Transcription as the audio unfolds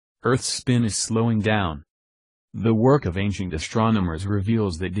Earth's spin is slowing down. The work of ancient astronomers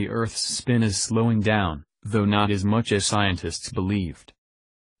reveals that the Earth's spin is slowing down, though not as much as scientists believed.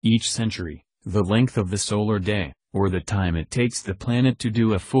 Each century, the length of the solar day, or the time it takes the planet to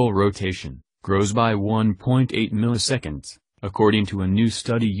do a full rotation, grows by 1.8 milliseconds, according to a new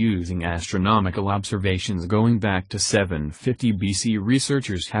study using astronomical observations going back to 750 BC.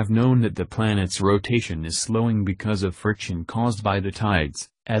 Researchers have known that the planet's rotation is slowing because of friction caused by the tides,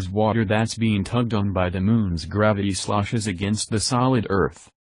 as water that's being tugged on by the moon's gravity sloshes against the solid Earth.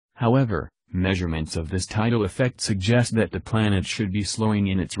 However, measurements of this tidal effect suggest that the planet should be slowing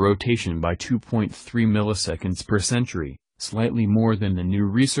in its rotation by 2.3 milliseconds per century, slightly more than the new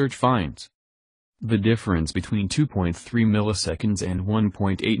research finds. The difference between 2.3 milliseconds and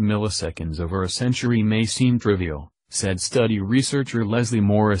 1.8 milliseconds over a century may seem trivial, said study researcher Leslie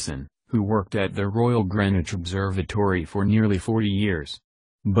Morrison, who worked at the Royal Greenwich Observatory for nearly 40 years.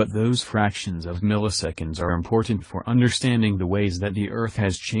 But those fractions of milliseconds are important for understanding the ways that the Earth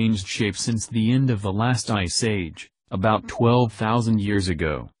has changed shape since the end of the last ice age, about 12,000 years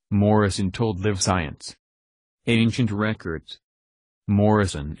ago, Morrison told Live Science. Ancient records.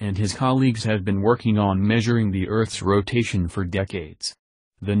 Morrison and his colleagues have been working on measuring the Earth's rotation for decades.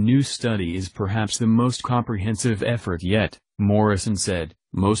 The new study is perhaps the most comprehensive effort yet, Morrison said,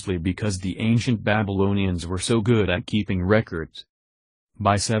 mostly because the ancient Babylonians were so good at keeping records.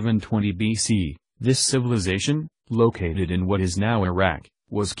 By 720 BC, this civilization, located in what is now Iraq,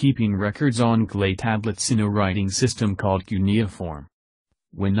 was keeping records on clay tablets in a writing system called cuneiform.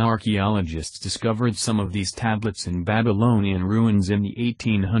 When archaeologists discovered some of these tablets in Babylonian ruins in the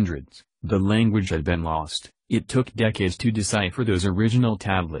 1800s, the language had been lost. It took decades to decipher those original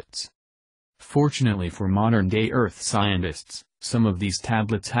tablets. Fortunately for modern-day Earth scientists, some of these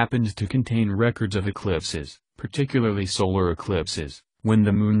tablets happened to contain records of eclipses, particularly solar eclipses, when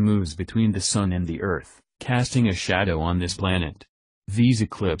the moon moves between the sun and the Earth, casting a shadow on this planet. These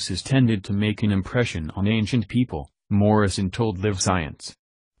eclipses tended to make an impression on ancient people, Morrison told Live Science.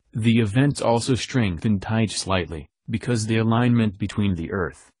 The events also strengthened tides slightly, because the alignment between the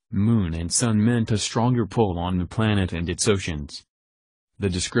Earth, moon and sun meant a stronger pull on the planet and its oceans. The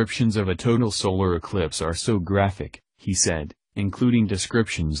descriptions of a total solar eclipse are so graphic, he said, including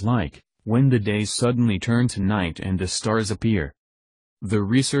descriptions like, when the days suddenly turn to night and the stars appear. The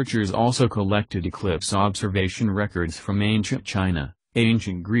researchers also collected eclipse observation records from ancient China,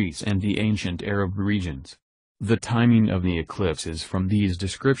 ancient Greece and the ancient Arab regions. The timing of the eclipses from these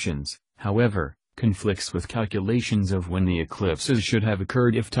descriptions, however, conflicts with calculations of when the eclipses should have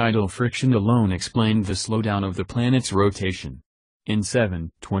occurred if tidal friction alone explained the slowdown of the planet's rotation. In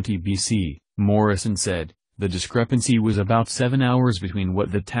 720 BC, Morrison said, the discrepancy was about 7 hours between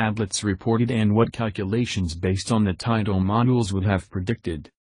what the tablets reported and what calculations based on the tidal models would have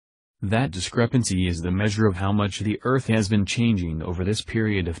predicted. That discrepancy is the measure of how much the Earth has been changing over this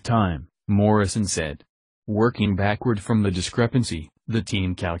period of time, Morrison said. Working backward from the discrepancy, the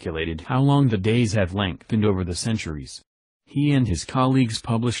team calculated how long the days have lengthened over the centuries. He and his colleagues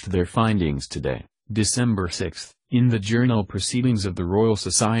published their findings today, December 6, in the journal Proceedings of the Royal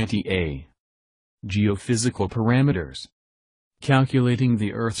Society A. Geophysical parameters. Calculating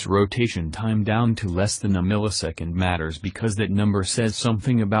the Earth's rotation time down to less than a millisecond matters because that number says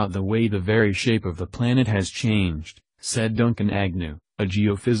something about the way the very shape of the planet has changed, said Duncan Agnew, a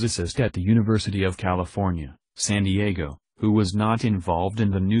geophysicist at the University of California, San Diego, who was not involved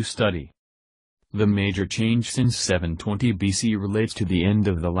in the new study. The major change since 720 BC relates to the end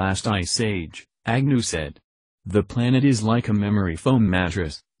of the last ice age, Agnew said. The planet is like a memory foam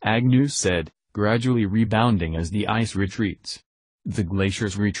mattress, Agnew said, gradually rebounding as the ice retreats. The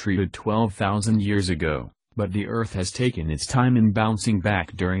glaciers retreated 12,000 years ago, but the Earth has taken its time in bouncing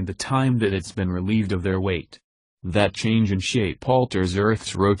back during the time that it's been relieved of their weight. That change in shape alters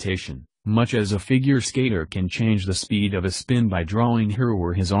Earth's rotation, much as a figure skater can change the speed of a spin by drawing her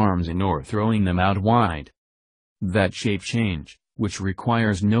or his arms in or throwing them out wide. That shape change, which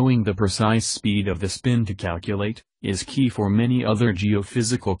requires knowing the precise speed of the spin to calculate, is key for many other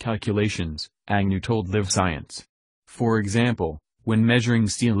geophysical calculations, Agnew told Live Science. For example, when measuring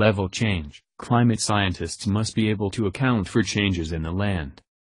sea level change, climate scientists must be able to account for changes in the land.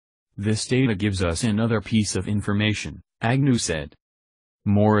 This data gives us another piece of information, Agnew said.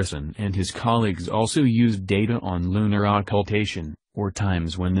 Morrison and his colleagues also used data on lunar occultation, or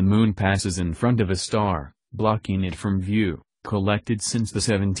times when the moon passes in front of a star, blocking it from view, collected since the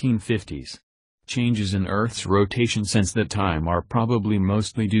 1750s. Changes in Earth's rotation since that time are probably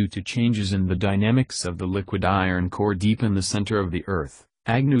mostly due to changes in the dynamics of the liquid iron core deep in the center of the Earth,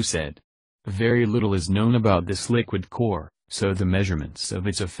 Agnew said. Very little is known about this liquid core, so the measurements of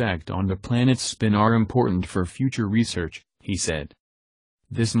its effect on the planet's spin are important for future research, he said.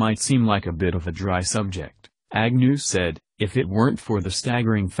 This might seem like a bit of a dry subject, Agnew said, if it weren't for the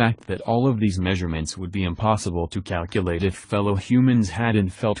staggering fact that all of these measurements would be impossible to calculate if fellow humans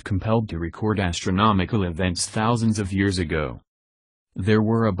hadn't felt compelled to record astronomical events thousands of years ago. There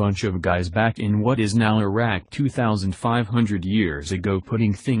were a bunch of guys back in what is now Iraq 2,500 years ago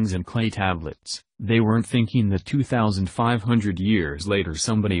putting things in clay tablets. They weren't thinking that 2,500 years later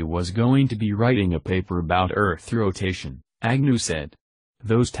somebody was going to be writing a paper about Earth rotation, Agnew said.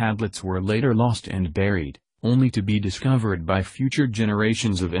 Those tablets were later lost and buried, only to be discovered by future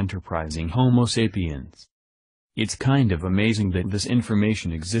generations of enterprising Homo sapiens. It's kind of amazing that this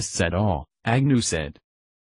information exists at all, Agnew said.